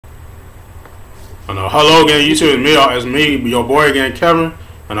Hello again, YouTube. It's me, your boy again, Kevin,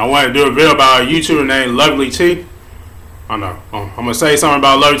 and I want to do a video about a YouTuber named Lovelyti. I'm gonna say something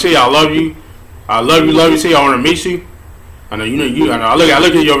about Lovelyti. I love you, Lovelyti. I want to meet you. I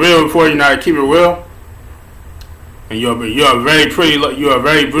look at your video before. You know how to keep it real, and you're a very pretty, you're a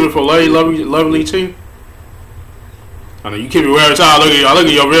very beautiful lady, Lovelyti. I know you keep it real. I look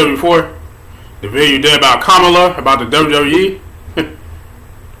at your video before. The video you did about Kamala, about the WWE.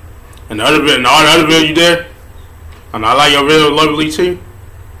 And all the other video you did, and I like your video, Lovelyti.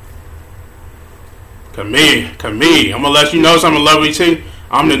 Come me. I'm gonna let you know something, Lovelyti.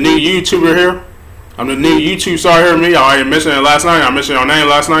 I'm the new YouTuber here. I'm the new YouTube star here. Me, I already mentioned it last night. I mentioned your name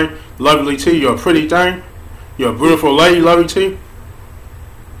last night, Lovelyti. You're a pretty thing. You're a beautiful lady, Lovelyti.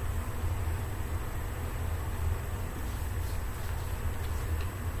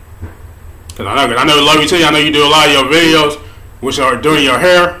 Cause I know Lovelyti. I know you do a lot of your videos, which are doing your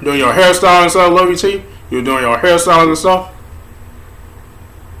hairstyle and stuff, Lovelyti. You're doing your hairstyles and stuff.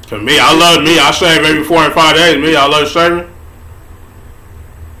 Cause me, I shave every 4 and 5 days. Me, I love shaving.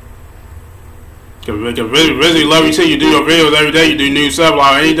 Cause really, Lovelyti, you do your videos every day. You do new stuff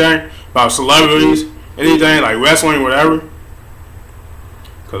about anything, about celebrities, anything like wrestling, whatever.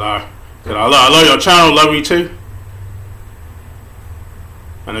 Cause I love your channel, Lovelyti.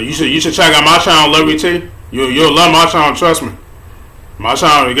 I know you should check out my channel, Lovelyti. You'll love my channel, trust me. My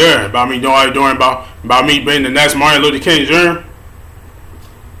channel is good about me doing about me being the next Martin Luther King Jr.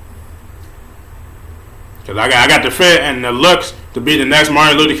 Cause I got the fit and the looks to be the next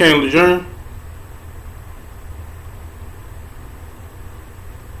Martin Luther King Jr.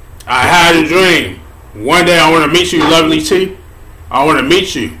 I had a dream. One day I want to meet you, Lovelyti. I want to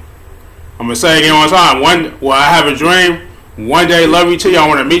meet you. I'm gonna say it again one time. I have a dream. One day, Lovelyti, I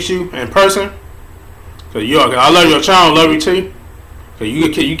want to meet you in person. Cause I love your channel, Lovelyti. Cause you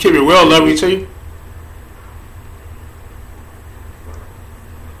keep it real, Lovelyti.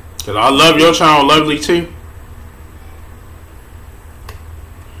 Cause I love your channel, Lovelyti.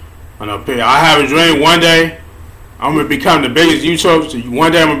 I have a dream. One day, I'm gonna become the biggest YouTuber.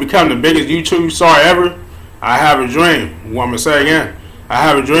 One day, I'm gonna become the biggest YouTube star ever. I have a dream. Well, I'm gonna say again. I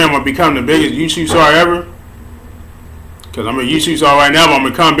have a dream. I'm gonna become the biggest YouTube star ever. Cause I'm a YouTube star right now, but I'm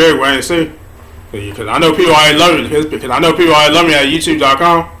gonna come big, wait and see. Cause I know people already love me. Because I know people already love me at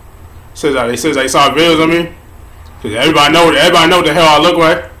YouTube.com. They says they saw videos of me. Cause everybody know what the hell I look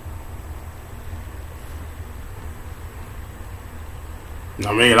like.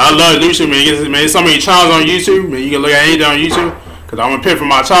 I love YouTube, man. There's so many channels on YouTube, man. You can look at anything on YouTube. Cause I'm gonna pick from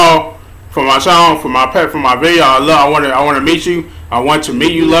my channel, for my video. I want to meet you. I want to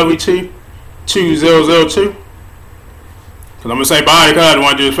meet you, Lovelyti2002. Cause I'm gonna say bye because I don't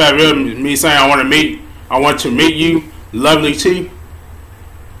want to do this fat video. Me saying I want to meet you, Lovelyti,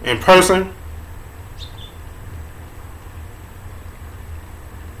 in person.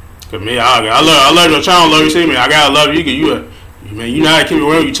 Cause me, I love your channel, Lovelyti. Man, I gotta love you. Cause you know how to keep it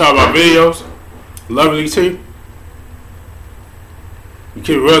real. You talk about videos, Lovelyti. You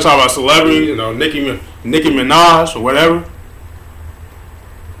keep it real, talk about celebrities, Nicki Minaj or whatever.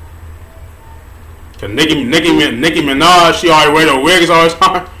 Cause Nicki Minaj, she already wear the wigs all the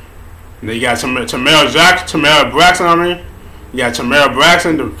time. And then you got Tamara Braxton. You got Tamara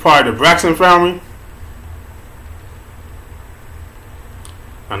Braxton, part of the Braxton family.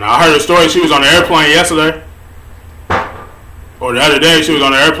 And I heard a story. She was on the airplane yesterday, or the other day. She was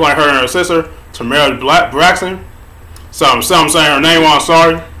on the airplane. Her and her sister, Tamara Braxton. So I'm saying her name wrong.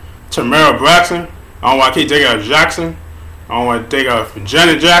 Sorry, Tamara Braxton. I don't want to keep thinking of Jackson. I don't want to think of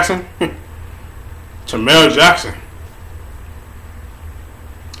Janet Jackson. Tamara Jackson.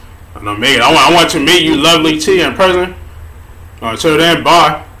 I want to meet you, Lovelyti, in person. Until then,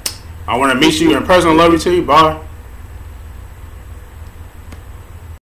 bye. I want to meet you in person, Lovelyti. Bye.